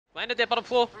Landed there, bottom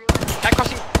floor. Cat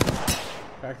crossing.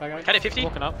 Crack that guy. Cat at 50.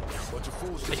 Walking up.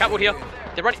 The cat wood here.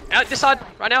 They're running out this side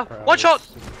right now. One shot.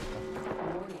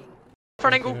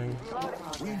 Front angle.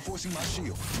 Reinforcing my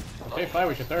shield. Okay, fire,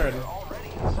 we should third.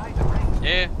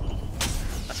 Yeah.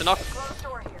 That's a knock.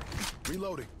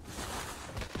 Reloading.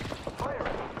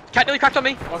 Cat nearly cracked on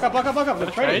me. Block up, block up, block up.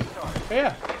 They're trading.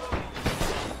 Yeah.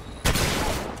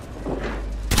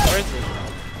 Where is he?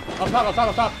 Up top, up top,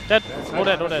 up top. Dead. All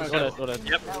dead, all dead, all dead, all dead.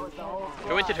 Yep.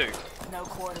 Go into two.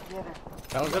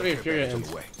 That was gonna be Furia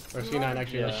int. Or C9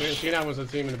 actually. Yeah. C9 was the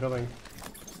team in the building.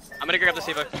 I'm gonna go grab the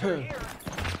Sevo. Can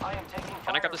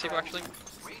I grab the Sevo actually?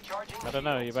 I don't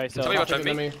know, you by yourself. Somebody watch over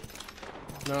Swapping me.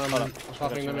 to No, I'm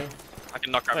swapping to me. I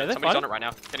can not grab Wait, it. they're Somebody's fine. on it right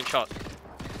now. Getting shot.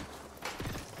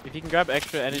 If you can grab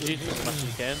extra energy just as much as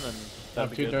you can, then I that'd have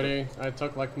be good. 230. I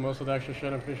took like most of the extra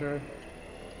shit, I'm pretty sure.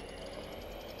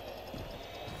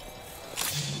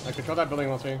 I control that building,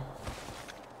 let's see. I'm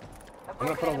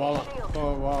gonna put a wall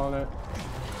on it.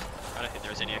 I don't think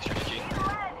there's any extra energy.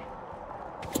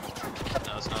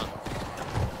 No, it's not.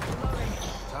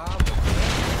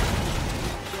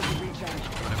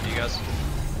 Coming up for you guys.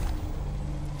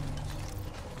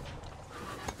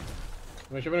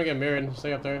 Make sure we don't get mirrored.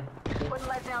 Stay up there. Wouldn't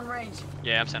let down range.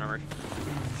 Yeah, I'm standing on roof.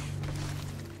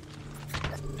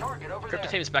 Crypto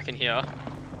team's back in here.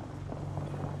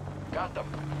 Got them.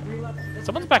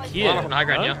 Someone's back here. I'm up on high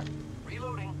ground, no? yeah.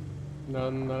 Reloading. No,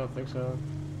 I don't think so.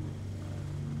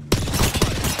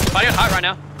 Fighting on high right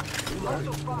now.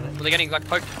 They're getting like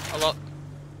poked a lot.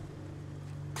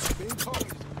 Being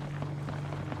targeted.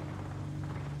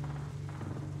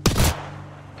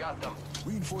 Got them.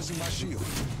 Reinforcing my shield.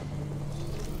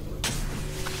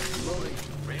 Reloading.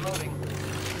 Reloading.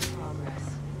 Progress.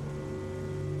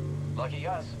 Lucky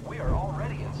us, we are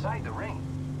already inside the ring.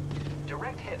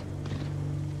 Direct hit.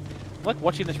 I'm like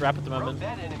watching this rap at the Broke moment.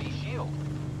 that enemy shield.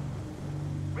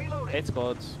 Reloading. 8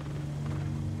 squads.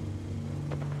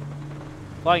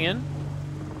 Flying in.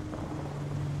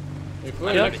 They flew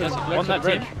Yeah, next to there's next one to the that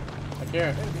bridge. team. Like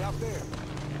here. Enemy out there.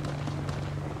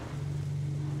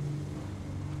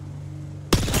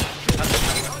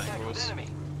 Contact with enemy.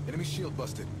 Enemy shield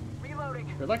busted.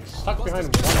 Reloading. They're like stuck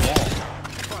behind one wall.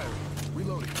 Fire.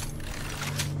 Reloading.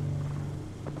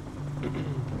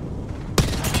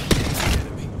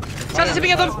 Enemy. Sounds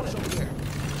tipping at them. Over there.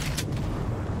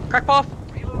 Crack path.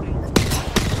 Reloading.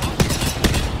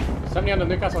 70 on the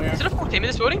Newcastle here. Is it a full team in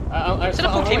this building? I Is it a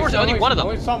full team or is it only one of them?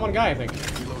 I only saw one guy, I think.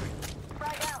 Reloading.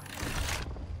 Frag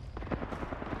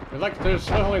out. They're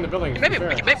still holding the building. Maybe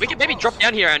for sure. we can maybe drop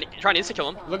down here and try and insta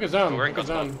kill them. Look at zone. We're in Look at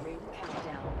gun zone. Ring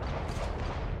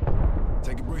countdown.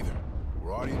 Take a breather.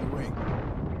 We're already in the ring.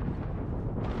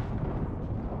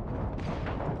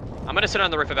 I'm gonna sit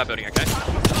on the roof of that building, okay?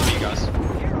 For you guys.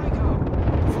 Here I go.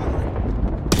 Firing.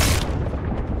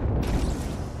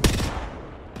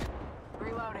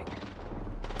 Reloading.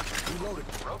 Reloading.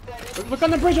 Broke that enemy. Look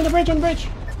on the bridge, on the bridge, on the bridge.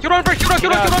 Kill on, bridge, kill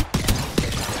on.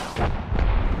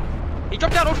 He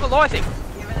dropped down ultimate low, I think.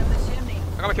 Giving him the chimney.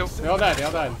 I got my kill. They all died, they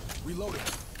all died. Reloading.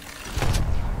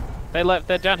 They left.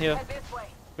 They're down here. Head this way.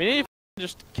 We need to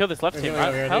just kill this left They're team, healing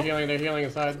over right? here, Help? they're healing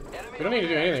inside. We don't need to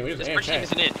do anything, we just This bridge team AFK.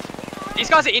 isn't in. These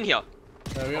guys are in here.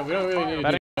 We don't really need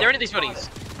to do They're in these buildings.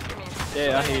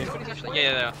 Yeah, I hear you.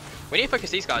 Yeah, they are. We need to focus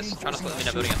these guys. Trying to split them in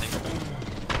that building, I think.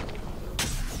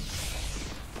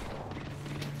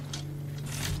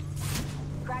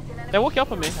 Cracked an enemy. They're walking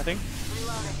up on me, I think.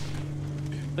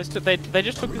 Reloading. They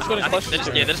just took this one as I close think as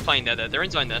they're just playing there. They're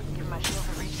in zone there. Give my shield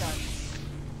a recharge.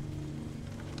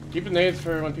 Keep the nades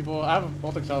for when people. I have a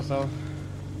Baltic cell, so.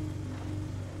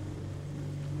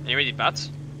 Any ready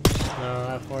bats? No,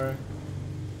 I have 4.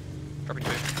 Dropping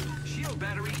 2. Shield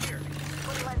battery here.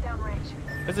 Wouldn't let down range.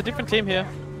 There's a different team here.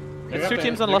 They're There's 2 up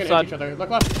teams there. on the They're left gonna hit side. each other. Look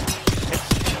left.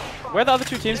 Where are the other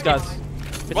 2 teams, guys?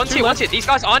 It's One's two here, left. one's here. These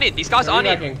guys aren't in. These guys They're aren't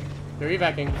in. evacuing. They're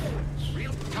evacuing.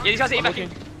 Yeah, these guys are I'm evacuating.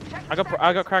 looking.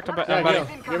 I got cracked on Yeah, buddy. go.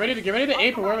 Get ready to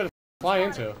aim for wherever the fly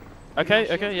into. Okay,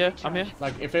 yeah, I'm here.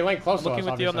 Like if they land close I'm to us,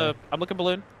 looking with you on the. I'm looking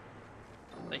balloon.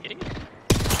 They're hitting it.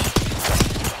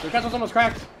 The castle's almost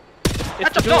cracked. It's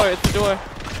Catch the up door. door. It's the door.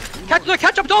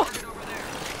 Catch up door.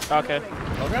 Okay.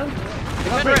 Low ground?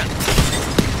 Get on Turn bridge. around.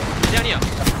 Down here.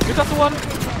 You got the one.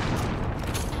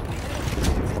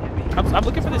 I'm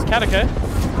looking for this cat. Okay.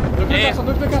 Look the Yeah. castle,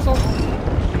 look the castle.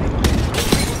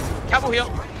 Capital here.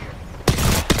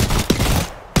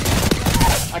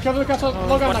 I killed the castle,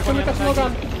 low gun, I killed the castle, low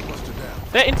gun.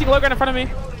 They're inting low ground in front of me.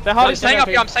 They're I'm harding. staying up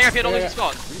here. I'm Yeah, staying up here. Don't yeah. lose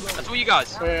the spot. That's all you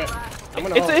guys. Wait, I'm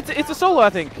gonna hold. It's a solo, I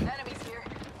think. Enemies here.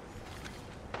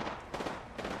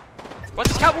 What's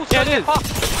this cat wall? Yeah, it is.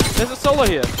 There's a solo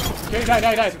here. Okay,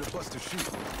 die. Buster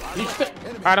shield. He's st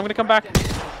Alright, I'm gonna come back.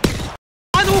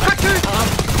 behind the wall, crack 2!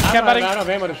 I don't batting. have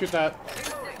ammo to shoot that.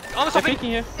 Almost They're stopping. peeking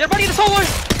here. They're running into solo!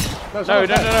 No,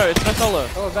 it's no solo.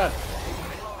 What was that?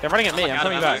 They're running at me, I'm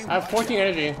coming back. I have 14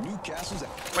 energy.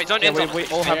 Wait, zone Yeah, ends on we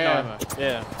us. all have no Yeah. ammo.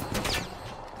 Yeah.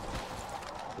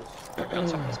 On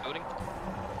top of this building.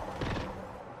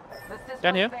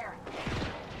 Down here.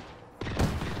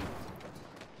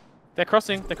 They're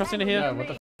crossing to here. Yeah, what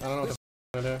the f? I don't know what the f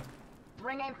I'm gonna do.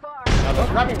 Ring aim far.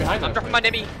 What's grabbing behind I'm us? dropping my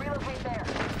Nemi. Relocate there.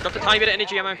 Dropped a tiny bit of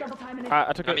energy ammo. Double time in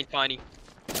I took I it. mean tiny.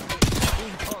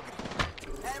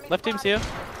 Left team's here.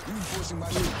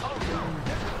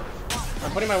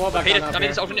 I'm putting my wall back Peter, on. I mean,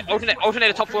 just alternate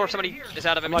the top floor if somebody is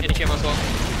out of energy ammo as well.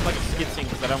 I'm like skitzing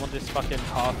because I don't want this fucking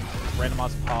path,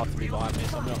 randomized path to be behind me,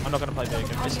 so I'm not gonna play big.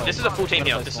 This is a full team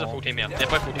here. This is a full team here. They're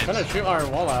both full I'm trying teams. to shoot our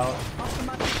wall out.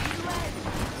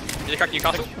 Did they crack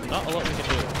Newcastle? Not a lot we can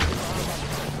do.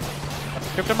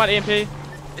 Kryptonite EMP.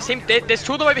 This team, there's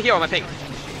 2 of them over here on my ping.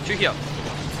 2 here.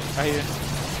 I hear you.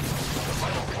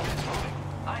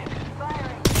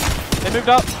 They moved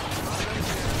up.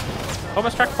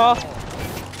 Almost tracked path.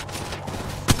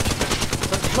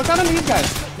 Look out on these guys.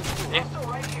 Yeah.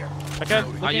 Okay. Oh,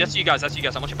 looking. that's you guys. I'm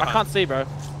watching I behind. can't see, bro.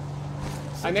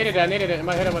 I naded it. I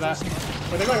might hit him with that.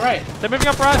 Wait, they're going right. They're moving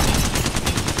up right.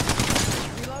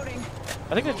 Reloading.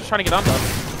 I think they're just trying to get under.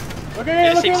 Look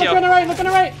at look on the right. Look on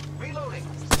the right.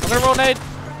 I'm gonna roll nade.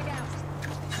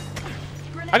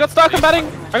 I got stuck. I'm batting.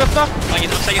 I got stuck. I'm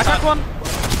taking I cracked time. one.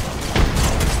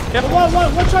 Careful.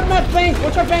 One shot match bank.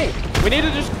 One shot bank. We need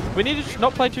to just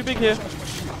not play too big here.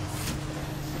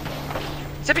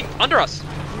 Stepping under us.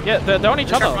 Yeah, they're on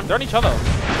each other. They're on each other.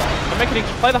 I'm making it.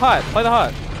 Play the height. Play the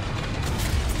height.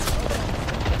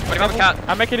 What do you have a cat?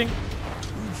 I'm making.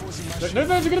 There's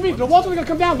gonna be the walls are gonna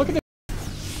come down. Look at this.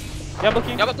 Yeah, I'm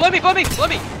looking. Yeah, but blow me.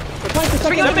 We're playing for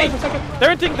Swing second. on me.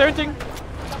 They're inting. They're inting.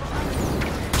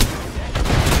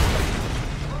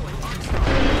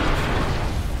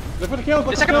 Look for the kills. Look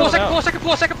for the Second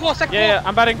kills. floor. Yeah,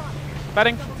 I'm batting.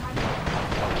 Batting.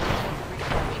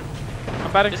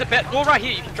 I'm batting. There's a bed wall right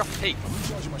here. You can drop a peek.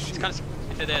 It's kind of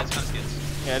if they're there. It's kind of skids.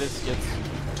 Yeah, it is skids.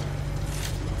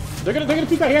 They're gonna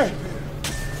peek right here.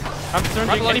 I'm throwing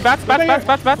Right any below. bats.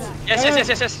 Yes.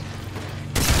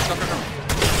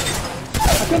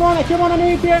 Go. I killed one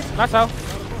underneath here. Nice, Hal.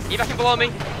 Evac below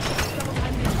me.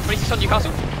 26 on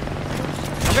Newcastle.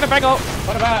 I'm gonna bang ult.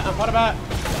 I'm part of that.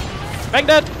 Bang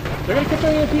dead. They're gonna kick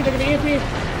their EMP. They're gonna EMP.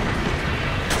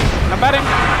 I'm batting.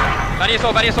 Batty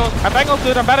assault. I bang ult,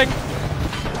 dude. I'm batting.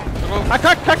 I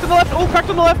cracked on the left. Oh, cracked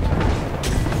on the left.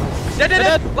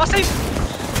 Dead. Last team.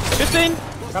 15.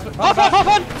 Half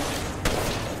on.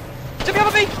 To be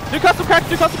over me. Newcastle cracked.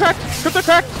 Crypto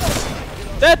cracked.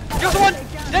 Dead. Newcastle one.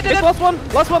 Dead. Last one.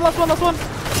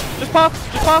 Just path.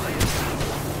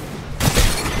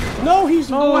 No,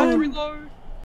 he's Oh, I had to reload.